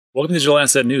Welcome to Digital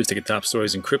Asset News. Take the top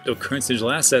stories in cryptocurrency digital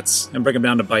assets and break them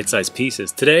down to bite-sized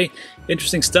pieces. Today,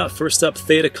 interesting stuff. First up,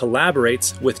 Theta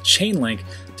collaborates with Chainlink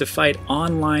to fight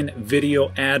online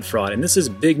video ad fraud. And this is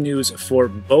big news for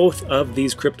both of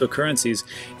these cryptocurrencies.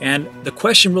 And the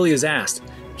question really is asked,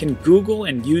 can Google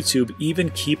and YouTube even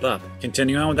keep up?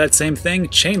 Continuing on with that same thing,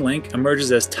 Chainlink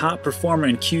emerges as top performer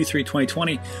in Q3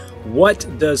 2020. What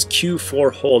does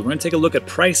Q4 hold? We're going to take a look at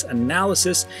price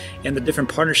analysis and the different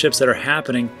partnerships that are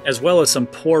happening, as well as some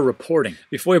poor reporting.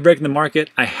 Before we break in the market,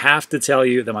 I have to tell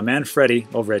you that my man Freddie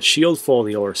over at Shield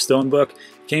Folio or STONEBOOK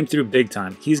came through big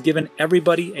time. He's given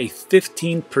everybody a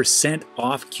 15%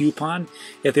 off coupon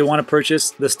if they want to purchase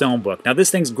the STONEBOOK. Now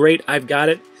this thing's great. I've got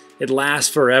it. It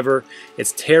lasts forever.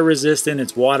 It's tear resistant,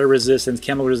 it's water resistant,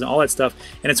 chemical resistant, all that stuff.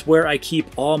 And it's where I keep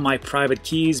all my private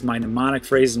keys, my mnemonic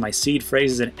phrases, my seed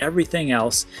phrases, and everything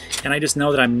else. And I just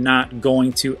know that I'm not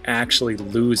going to actually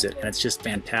lose it. And it's just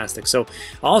fantastic. So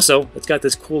also, it's got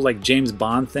this cool like James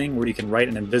Bond thing where you can write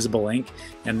an invisible ink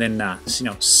and then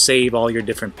save all your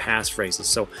different passphrases.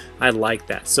 So I like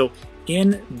that. So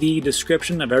in the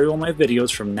description of every one of my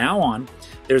videos from now on,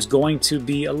 there's going to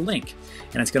be a link.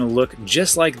 And it's going to look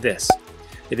just like this.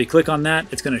 If you click on that,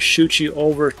 it's going to shoot you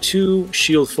over to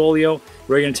Shield Folio.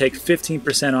 We're going to take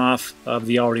 15% off of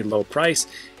the already low price.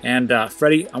 And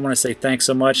Freddie, I want to say thanks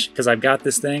so much because I've got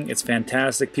this thing. It's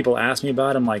fantastic. People ask me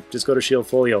about it. I'm like, just go to Shield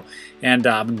Folio. And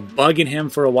I've been bugging him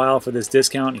for a while for this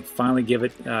discount. He finally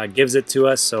gives it to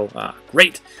us. So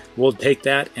great. We'll take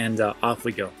that and off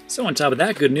we go. So on top of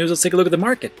that, good news. Let's take a look at the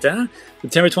market.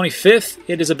 September 25th,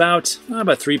 it is about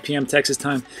 3 p.m. Texas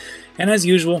time. And as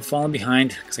usual, falling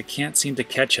behind because I can't seem to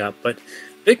catch up. But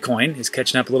Bitcoin is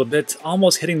catching up a little bit,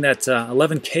 almost hitting that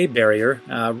 11K barrier,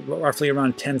 roughly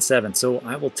around 10.7. So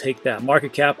I will take that.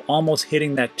 Market cap almost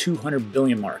hitting that 200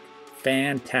 billion mark.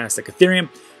 Fantastic. Ethereum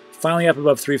finally up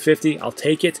above 350. I'll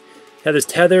take it.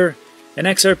 Tether and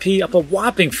XRP up a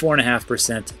whopping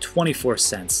 4.5%, 24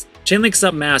 cents. Chainlink's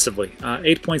up massively,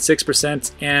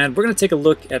 8.6%, and we're going to take a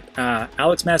look at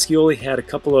Alex Mascioli had a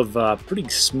couple of pretty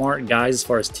smart guys as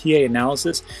far as TA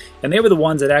analysis, and they were the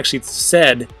ones that actually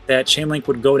said that Chainlink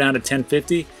would go down to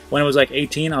 1050 when it was like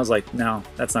 18. I was like, no,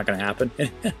 that's not going to happen.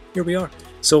 And here we are.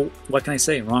 So what can I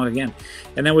say? Wrong again.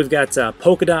 And then we've got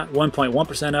Polkadot,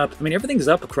 1.1% up. I mean, everything's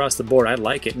up across the board. I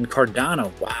like it. And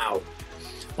Cardano, wow,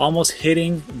 almost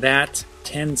hitting that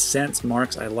 10 cents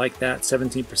marks. I like that,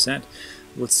 17%.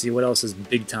 Let's see what else is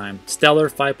big time. Stellar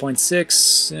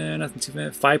 5.6, nothing too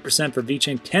bad. 5% for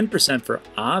VeChain, 10% for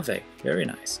Aave. Very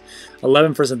nice.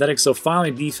 11 for Synthetic. So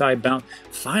finally, DeFi bounce.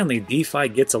 Finally, DeFi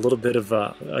gets a little bit of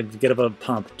a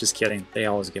pump. Just kidding. They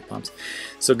always get pumps.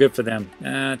 So good for them.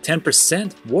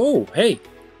 10%. Whoa. Hey,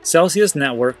 Celsius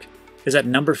Network is at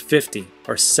number 50,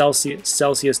 or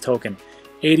Celsius token,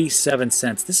 87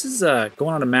 cents. This is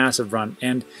going on a massive run.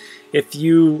 And if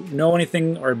you know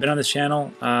anything or have been on this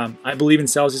channel, I believe in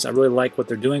Celsius. I really like what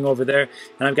they're doing over there.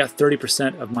 And I've got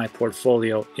 30% of my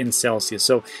portfolio in Celsius.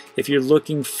 So if you're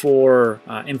looking for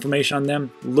information on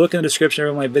them, look in the description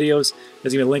of my videos.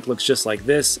 There's going to be a link that looks just like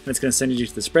this. And it's going to send you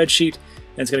to the spreadsheet.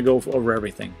 And it's going to go over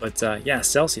everything. But yeah,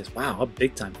 Celsius, wow, up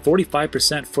big time.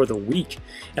 45% for the week.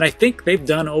 And I think they've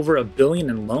done over $1 billion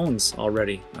in loans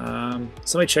already.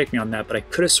 Somebody check me on that. But I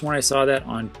could have sworn I saw that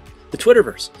on the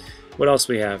Twitterverse. What else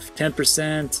we have?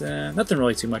 10%, nothing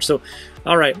really too much. So,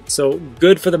 all right, so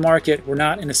good for the market. We're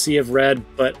not in a sea of red,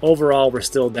 but overall we're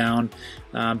still down.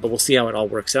 But we'll see how it all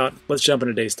works out. Let's jump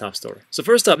into today's top story. So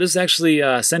first up, this is actually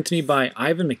sent to me by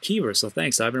Ivan McKeever. So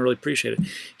thanks, Ivan. Really appreciate it.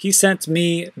 He sent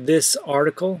me this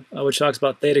article, which talks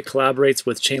about Theta collaborates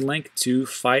with Chainlink to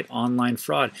fight online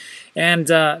fraud.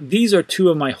 And these are two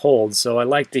of my holds, so I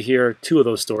like to hear two of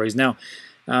those stories. Now,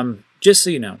 just so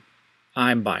you know,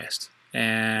 I'm biased.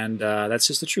 And that's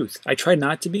just the truth. I try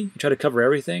not to be. I try to cover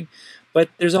everything. But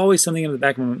there's always something in the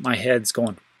back of my head that's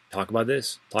going, talk about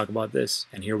this,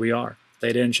 and here we are,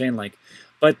 Theta and Chainlink.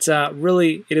 But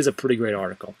really, it is a pretty great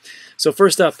article. So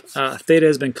first up, Theta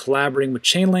has been collaborating with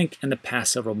Chainlink in the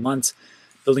past several months,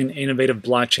 building an innovative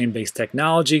blockchain-based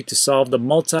technology to solve the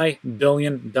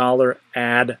multi-billion-dollar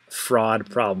ad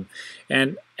fraud problem.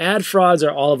 And ad frauds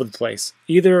are all over the place.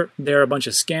 Either there are a bunch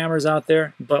of scammers out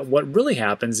there, but what really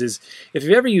happens is, if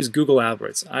you've ever used Google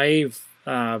AdWords, I've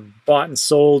bought and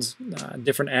sold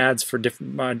different ads for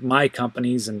different my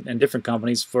companies and different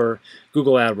companies for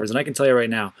Google AdWords. And I can tell you right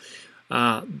now,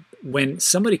 when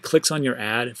somebody clicks on your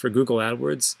ad for Google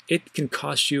AdWords, it can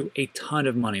cost you a ton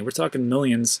of money. We're talking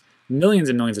millions and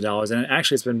millions of dollars, and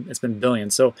actually it's been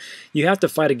billions. So you have to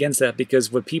fight against that,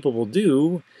 because what people will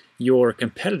do, your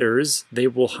competitors, they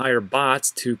will hire bots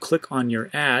to click on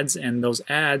your ads, and those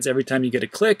ads, every time you get a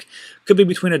click, could be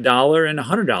between $1 and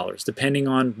 $100, depending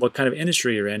on what kind of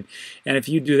industry you're in. And if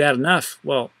you do that enough,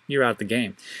 well, you're out the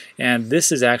game. And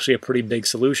this is actually a pretty big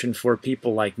solution for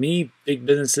people like me, big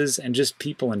businesses, and just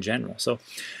people in general. So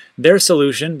their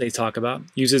solution, they talk about,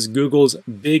 uses Google's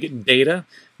big data,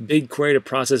 big query to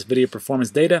process video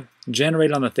performance data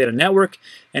generated on the Theta network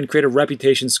and create a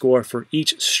reputation score for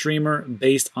each streamer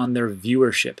based on their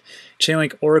viewership.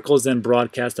 Chainlink oracles then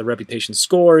broadcast the reputation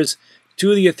scores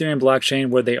to the Ethereum blockchain,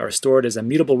 where they are stored as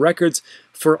immutable records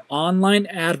for online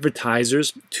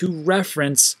advertisers to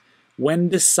reference when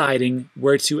deciding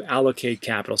where to allocate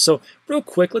capital. So real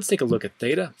quick, let's take a look at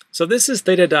Theta. So this is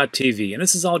Theta.tv, and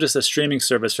this is all just a streaming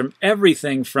service from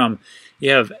everything from, you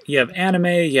have anime,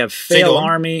 you have Fail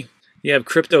Army, you have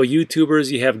crypto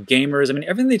YouTubers, you have gamers. I mean,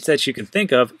 everything that you can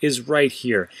think of is right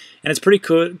here. And it's pretty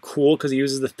cool because it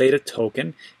uses the Theta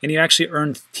token, and you actually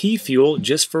earn T-Fuel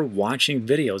just for watching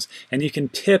videos. And you can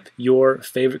tip your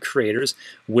favorite creators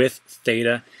with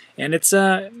Theta. And it's,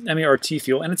 or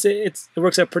T-Fuel, and it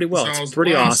works out pretty well. It's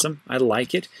pretty awesome. I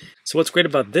like it. So what's great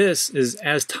about this is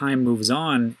as time moves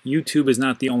on, YouTube is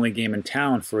not the only game in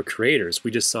town for creators. We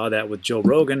just saw that with Joe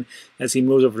Rogan as he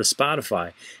moves over to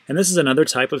Spotify. And this is another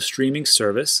type of streaming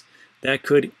service that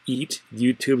could eat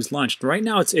YouTube's lunch. Right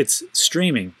now it's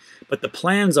streaming, but the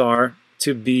plans are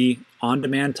to be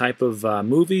on-demand type of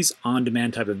movies,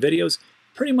 on-demand type of videos,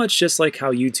 pretty much just like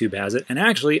how YouTube has it. And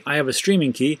actually, I have a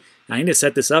streaming key. I need to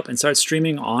set this up and start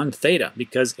streaming on Theta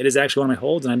because it is actually one of my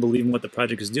holds and I believe in what the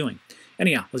project is doing.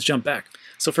 Anyhow, let's jump back.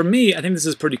 So for me, I think this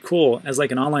is pretty cool as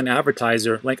like an online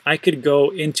advertiser. Like I could go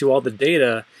into all the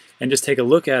data and just take a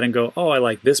look at it and go, oh, I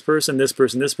like this person, this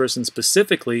person, this person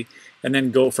specifically, and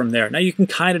then go from there. Now you can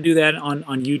kind of do that on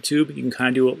YouTube. You can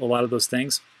kind of do a lot of those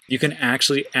things. You can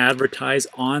actually advertise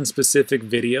on specific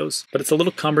videos, but it's a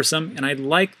little cumbersome, and I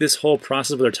like this whole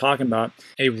process where they're talking about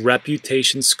a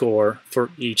reputation score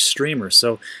for each streamer.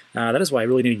 So that is why I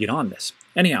really need to get on this.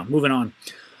 Anyhow, moving on.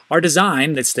 Our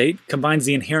design, they state, combines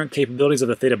the inherent capabilities of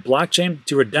the Theta blockchain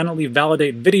to redundantly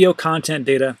validate video content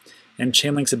data and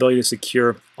Chainlink's ability to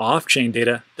secure off-chain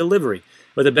data delivery,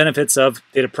 with the benefits of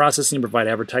data processing to provide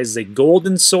advertisers a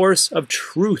golden source of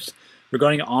truth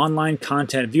regarding online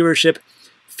content viewership,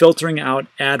 filtering out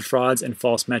ad frauds and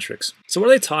false metrics. So what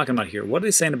are they talking about here? What are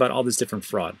they saying about all this different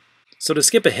fraud? So to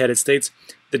skip ahead, it states,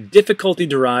 the difficulty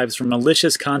derives from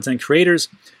malicious content creators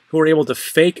who are able to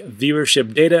fake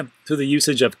viewership data through the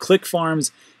usage of click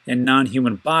farms and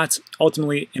non-human bots,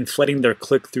 ultimately inflating their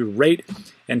click-through rate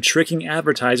and tricking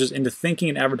advertisers into thinking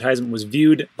an advertisement was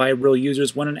viewed by real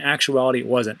users when in actuality it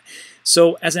wasn't.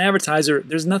 So as an advertiser,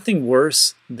 there's nothing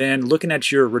worse than looking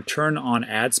at your return on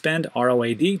ad spend,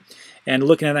 ROAD, and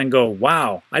looking at that and go,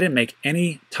 wow, I didn't make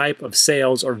any type of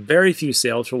sales or very few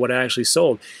sales for what I actually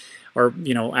sold or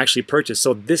actually purchased.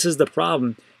 So this is the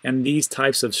problem, and these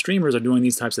types of streamers are doing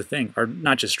these types of things, or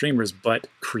not just streamers, but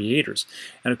creators.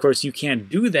 And of course, you can't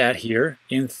do that here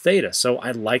in Theta. So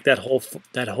I like that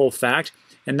whole fact,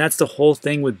 and that's the whole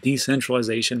thing with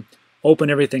decentralization. Open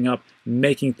everything up,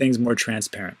 making things more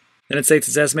transparent. Then it states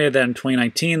it's estimated that in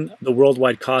 2019, the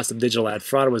worldwide cost of digital ad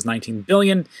fraud was $19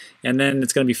 billion, and then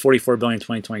it's going to be $44 billion in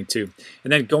 2022.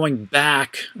 And then going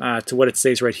back to what it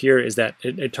states right here is that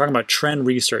it's talking about trend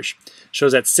research.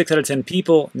 Shows that 6 out of 10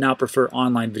 people now prefer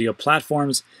online video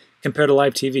platforms compared to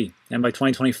live TV. And by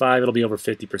 2025, it'll be over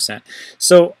 50%.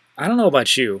 So I don't know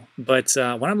about you, but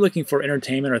when I'm looking for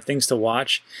entertainment or things to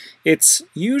watch, it's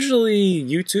usually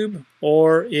YouTube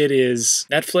or it is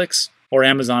Netflix or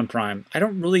Amazon Prime. I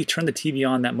don't really turn the TV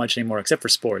on that much anymore, except for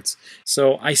sports.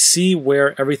 So I see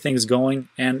where everything's going,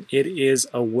 and it is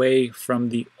away from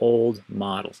the old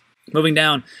model. Moving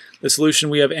down, the solution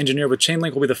we have engineered with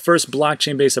Chainlink will be the first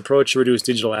blockchain-based approach to reduce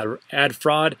digital ad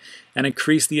fraud and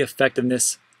increase the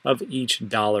effectiveness of each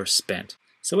dollar spent.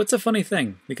 So it's a funny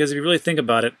thing, because if you really think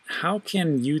about it, how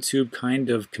can YouTube kind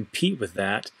of compete with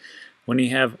that when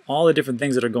you have all the different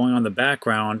things that are going on in the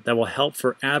background that will help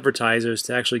for advertisers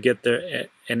to actually get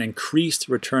an increased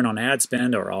return on ad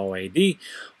spend, or ROAD,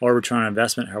 or return on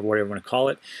investment, however whatever you want to call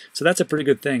it. So that's a pretty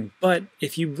good thing. But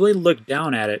if you really look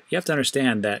down at it, you have to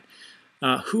understand that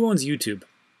who owns YouTube?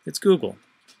 It's Google.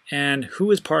 And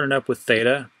who is partnered up with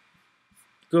Theta?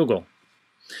 Google.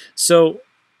 So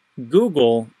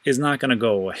Google is not going to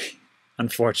go away.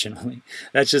 Unfortunately,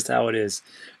 that's just how it is.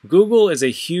 Google is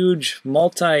a huge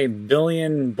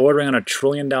multi-billion, bordering on $1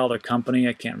 trillion company.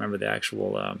 I can't remember the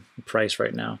actual price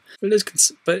right now. But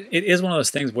it is one of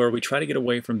those things where we try to get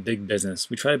away from big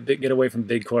business. We try to get away from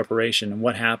big corporation. And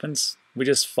what happens? We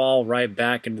just fall right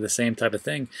back into the same type of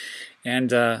thing.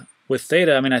 And with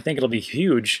Theta, I mean, I think it'll be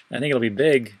huge. I think it'll be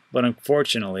big, but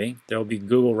unfortunately, there will be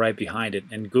Google right behind it.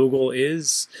 And Google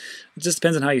is, it just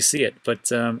depends on how you see it.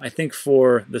 But I think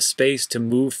for the space to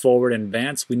move forward and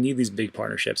advance, we need these big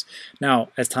partnerships. Now,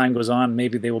 as time goes on,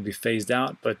 maybe they will be phased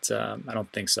out, but I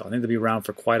don't think so. I think they'll be around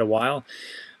for quite a while.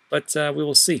 But we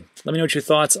will see. Let me know what your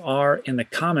thoughts are in the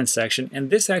comments section. And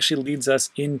this actually leads us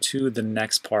into the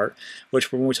next part,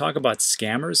 which when we talk about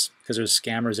scammers, because there's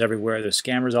scammers everywhere, there's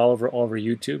scammers all over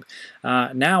YouTube.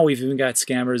 Now we've even got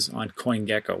scammers on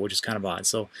CoinGecko, which is kind of odd.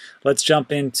 So let's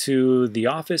jump into the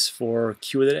office for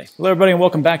Q of the day. Hello everybody and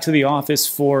welcome back to the office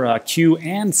for Q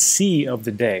and C of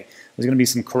the day. There's going to be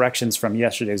some corrections from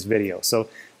yesterday's video. So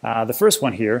the first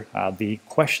one here, the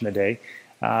question of the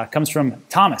day, comes from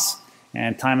Thomas.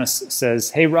 And Thomas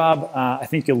says, hey Rob, I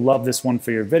think you'll love this one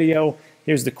for your video.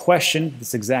 Here's the question,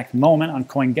 this exact moment on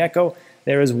CoinGecko.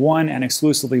 There is one and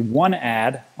exclusively one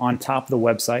ad on top of the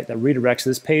website that redirects to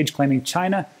this page claiming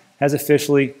China has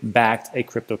officially backed a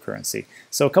cryptocurrency.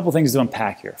 So a couple things to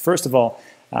unpack here. First of all,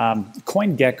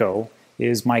 CoinGecko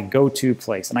is my go-to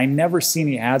place. And I never see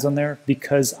any ads on there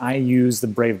because I use the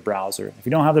Brave browser. If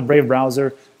you don't have the Brave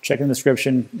browser, check in the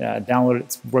description, download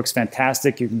it. It works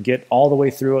fantastic. You can get all the way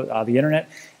through the internet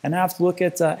and not have to look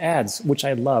at ads, which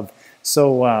I love.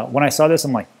 So when I saw this,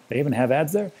 I'm like, they even have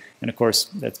ads there? And of course,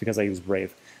 that's because I use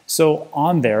Brave. So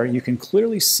on there, you can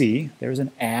clearly see there's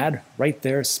an ad right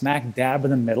there, smack dab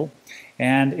in the middle.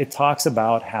 And it talks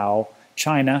about how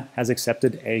China has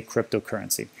accepted a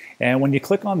cryptocurrency. And when you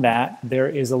click on that, there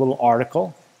is a little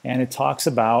article and it talks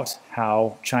about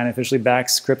how China officially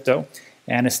backs crypto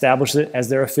and establishes it as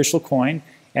their official coin.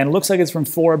 And it looks like it's from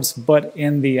Forbes, but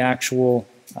in the actual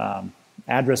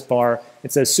address bar,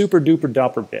 it says super duper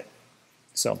duper bit.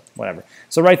 So whatever.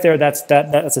 So right there, that's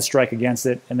a strike against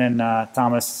it. And then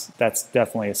Thomas, that's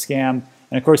definitely a scam.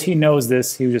 And of course, he knows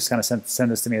this. He was just kind of sent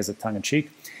this to me as a tongue in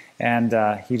cheek. And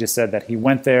he just said that he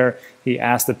went there, he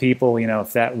asked the people, you know,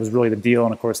 if that was really the deal.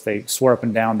 And of course, they swore up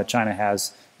and down that China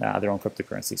has their own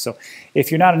cryptocurrency. So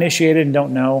if you're not initiated and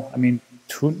don't know, I mean,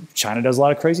 China does a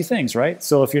lot of crazy things, right?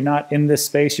 So if you're not in this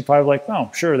space, you're probably like,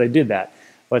 oh, sure, they did that.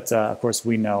 But of course,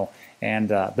 we know. And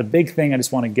the big thing I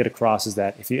just want to get across is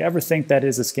that if you ever think that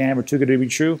is a scam or too good to be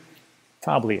true,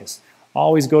 probably is.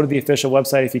 Always go to the official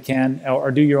website if you can,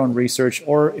 or do your own research.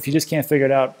 Or if you just can't figure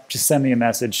it out, just send me a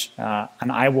message,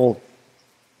 and I will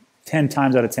 10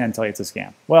 times out of 10 tell you it's a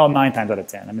scam. Well, 9 times out of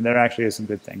 10. I mean, there actually is some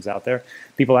good things out there.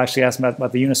 People actually asked me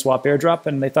about the Uniswap airdrop,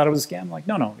 and they thought it was a scam. I'm like,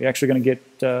 no, you're actually going to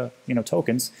get you know,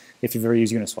 tokens if you've ever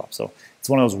used Uniswap. So it's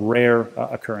one of those rare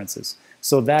occurrences.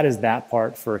 So that is that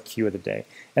part for a Q of the day.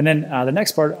 And then the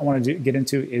next part I want to get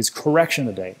into is correction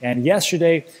of the day. And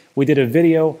yesterday we did a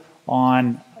video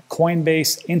on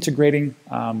Coinbase integrating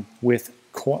with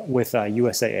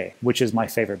USAA, which is my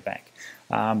favorite bank.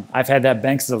 I've had that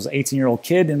bank since I was an 18-year-old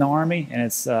kid in the Army, and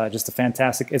it's just a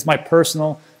fantastic, it's my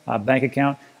personal bank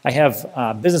account. I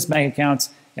have business bank accounts,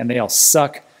 and they all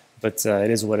suck, but it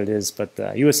is what it is. But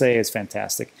USAA is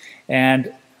fantastic.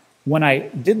 And when I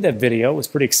did that video, it was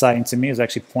pretty exciting to me. It was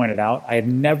actually pointed out. I had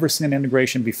never seen an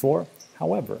integration before.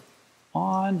 However,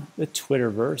 on the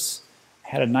Twitterverse, I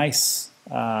had a nice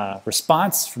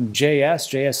response from JS.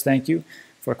 JS, thank you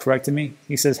for correcting me.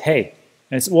 He says, hey,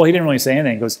 and it's, well, he didn't really say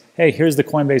anything. He goes, hey, here's the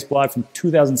Coinbase blog from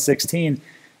 2016.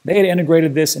 They had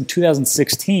integrated this in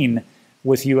 2016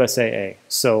 with USAA.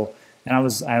 So, and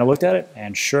I looked at it,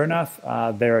 and sure enough,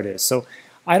 there it is. So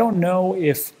I don't know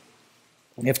if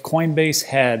Coinbase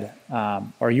had,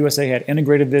 or USA had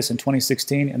integrated this in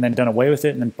 2016 and then done away with it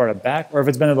and then brought it back, or if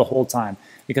it's been there the whole time,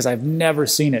 because I've never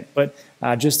seen it. But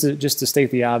just to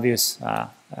state the obvious,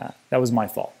 that was my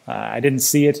fault. I didn't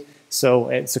see it, so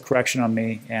it's a correction on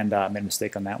me, and I made a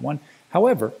mistake on that one.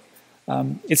 However,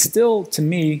 it's still, to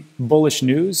me, bullish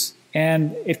news,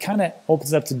 and it kind of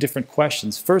opens up to different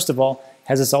questions. First of all,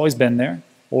 has this always been there,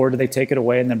 or do they take it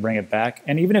away and then bring it back?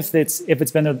 And even if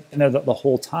it's been there the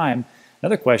whole time,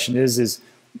 another question is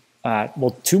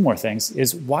well, two more things,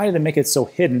 is why do they make it so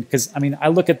hidden? Because, I mean, I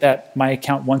look at my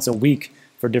account once a week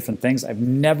for different things. I've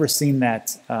never seen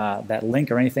that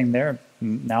link or anything there.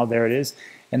 Now there it is.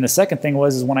 And the second thing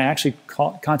is when I actually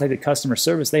contacted customer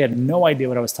service, they had no idea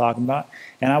what I was talking about.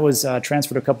 And I was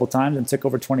transferred a couple of times and took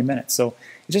over 20 minutes. So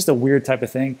it's just a weird type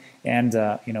of thing. And,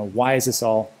 you know, why is this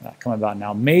all coming about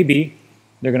now? Maybe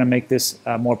they're going to make this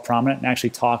more prominent and actually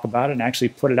talk about it and actually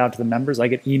put it out to the members. I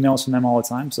get emails from them all the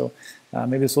time, so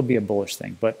maybe this will be a bullish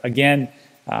thing. But again,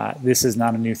 this is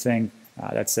not a new thing.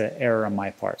 That's an error on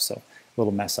my part, so a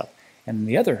little mess up. And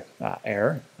the other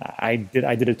error, I did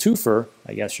a twofer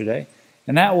yesterday,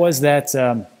 and that was that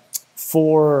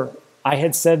I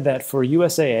had said that for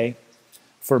USAA,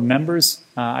 for members,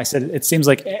 I said it seems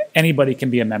like anybody can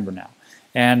be a member now.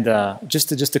 And just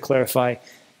to clarify,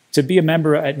 to be a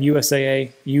member at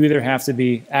USAA, you either have to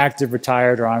be active,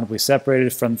 retired, or honorably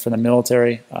separated from the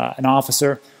military, an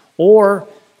officer, or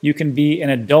you can be an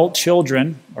adult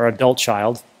children or adult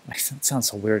child. That sounds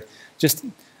so weird. Just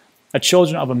a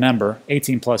children of a member,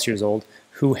 18 plus years old,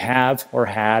 who have or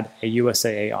had a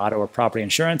USAA auto or property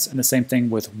insurance, and the same thing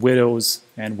with widows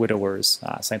and widowers,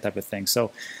 same type of thing.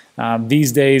 So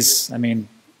these days, I mean,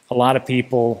 a lot of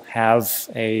people have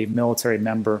a military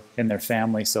member in their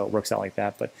family, so it works out like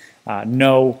that. But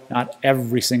no, not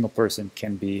every single person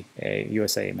can be a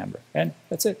USAA member. And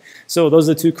that's it. So those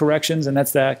are the two corrections, and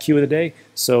that's the Q of the day.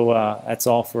 So that's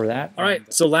all for that. All right,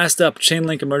 so last up,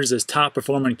 Chainlink emerges as top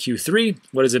performer in Q3.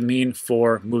 What does it mean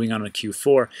for moving on to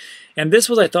Q4? And this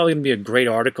was, I thought, going to be a great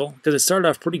article because it started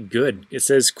off pretty good. It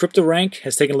says, CryptoRank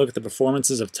has taken a look at the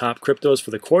performances of top cryptos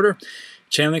for the quarter.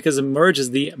 Chainlink has emerged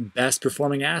as the best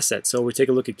performing asset. So we take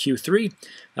a look at Q3.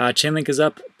 Chainlink is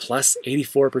up plus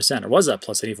 84%, or was up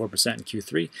plus 84% in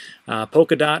Q3.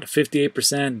 Polkadot,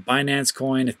 58%. Binance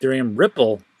Coin, Ethereum,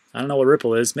 Ripple, I don't know what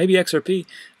Ripple is, maybe XRP,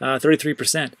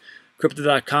 33%.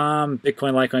 Crypto.com,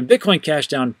 Bitcoin, Litecoin. Bitcoin Cash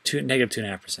down negative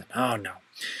 2.5%. Oh no.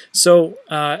 So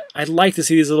I'd like to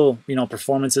see these little,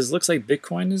 performances. Looks like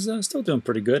Bitcoin is still doing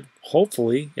pretty good.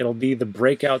 Hopefully, it'll be the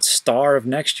breakout star of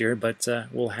next year, but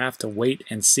we'll have to wait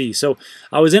and see. So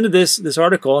I was into this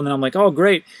article, and then I'm like, oh,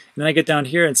 great. And then I get down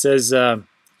here and it says,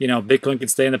 Bitcoin can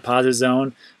stay in the positive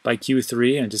zone by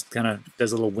Q3, and it just kind of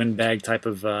does a little windbag type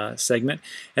of segment.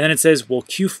 And then it says, will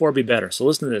Q4 be better? So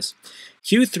listen to this.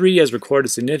 Q3 has recorded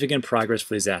significant progress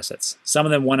for these assets. Some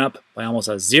of them went up by almost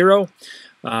a zero.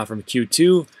 From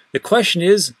Q2. The question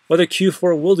is whether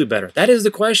Q4 will do better. That is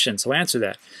the question, so answer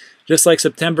that. Just like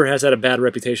September has had a bad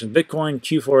reputation with Bitcoin,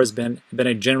 Q4 has been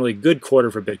a generally good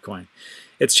quarter for Bitcoin.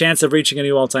 Its chance of reaching a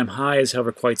new all-time high is,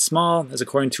 however, quite small, as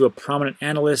according to a prominent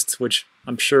analyst, which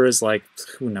I'm sure is like,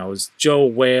 who knows, Joe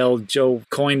Whale, Joe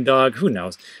CoinDog, who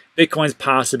knows. Bitcoin's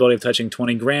possibility of touching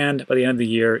 20 grand by the end of the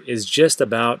year is just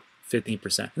about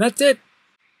 15%. And that's it.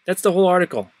 That's the whole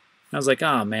article. I was like,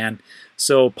 oh, man.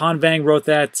 So Ponvang wrote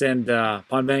that, and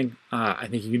Ponvang, I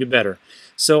think you can do better.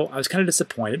 So I was kind of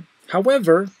disappointed.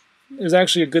 However, it was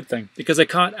actually a good thing because I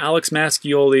caught Alex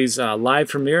Mascioli's live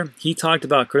premiere. He talked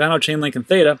about Cardano, Chainlink, and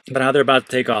Theta, about how they're about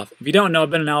to take off. If you don't know, I've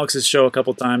been on Alex's show a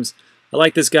couple times. I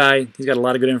like this guy. He's got a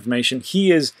lot of good information.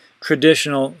 He is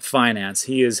traditional finance.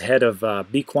 He is head of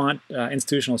BQuant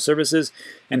Institutional Services,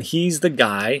 and he's the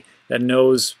guy that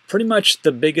knows pretty much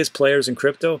the biggest players in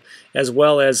crypto, as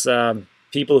well as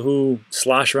people who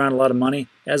slosh around a lot of money,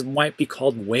 as might be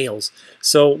called whales.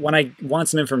 So when I want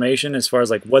some information as far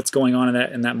as like what's going on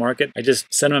in that market, I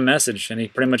just send him a message, and he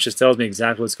pretty much just tells me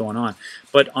exactly what's going on.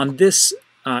 But on this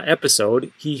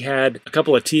episode, he had a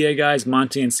couple of TA guys,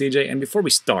 Monty and CJ. And before we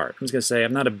start, I'm just going to say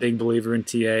I'm not a big believer in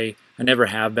TA. I never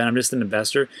have been. I'm just an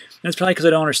investor. And it's probably because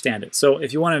I don't understand it. So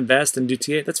if you want to invest and do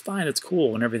TA, that's fine. That's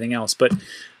cool and everything else. But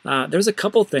there's a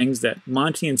couple things that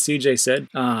Monty and CJ said,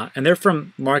 and they're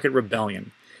from Market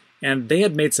Rebellion. And they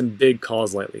had made some big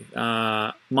calls lately.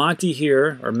 Monty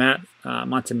here, or Matt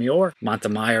Montemayor,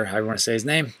 however you want to say his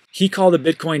name, he called the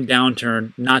Bitcoin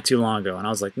downturn not too long ago. And I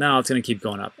was like, no, it's going to keep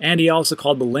going up. And he also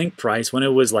called the link price when it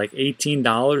was like $18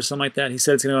 or something like that. He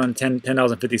said it's going to go on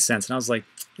 $10.50. And I was like,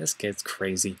 this kid's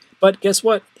crazy. But guess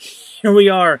what? Here we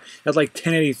are at like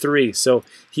 1083. So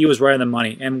he was right on the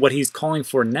money. And what he's calling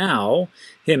for now,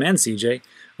 him and CJ,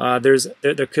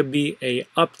 there could be a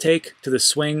uptake to the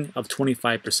swing of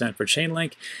 25% for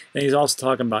Chainlink. And he's also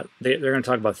talking about, they're going to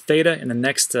talk about Theta in the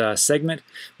next segment,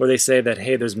 where they say that,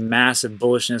 hey, there's massive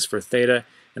bullishness for Theta,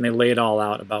 and they lay it all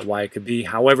out about why it could be.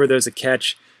 However, there's a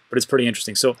catch, but it's pretty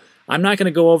interesting. So I'm not going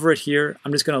to go over it here.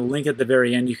 I'm just going to link at the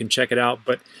very end. You can check it out.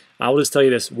 But I will just tell you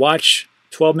this. Watch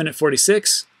 12-minute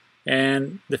 46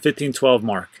 and the 15-12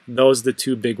 mark. Those are the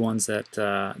two big ones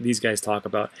that these guys talk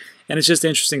about. And it's just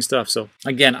interesting stuff. So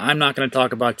again, I'm not going to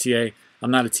talk about TA. I'm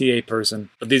not a TA person,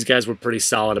 but these guys were pretty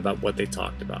solid about what they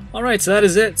talked about. All right, so that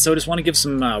is it. So I just want to give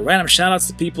some random shout outs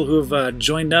to people who have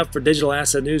joined up for Digital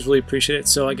Asset News. Really appreciate it.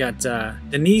 So I got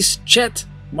Denise Chet,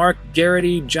 Mark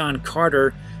Garrity, John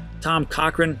Carter, Tom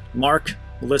Cochran, Mark,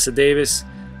 Melissa Davis,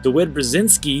 DeWitt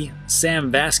Brzezinski, Sam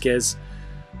Vasquez,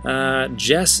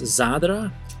 Jess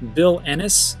Zadra, Bill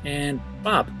Ennis, and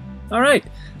Bob. All right,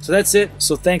 so that's it.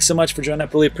 So thanks so much for joining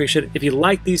up. Really appreciate it. If you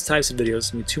like these types of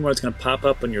videos, two more is going to pop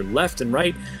up on your left and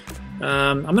right.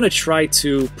 I'm going to try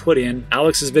to put in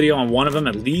Alex's video on one of them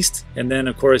at least, and then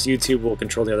of course YouTube will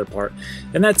control the other part.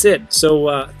 And that's it.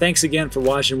 So thanks again for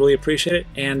watching. Really appreciate it,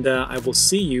 and I will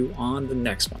see you on the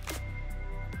next one.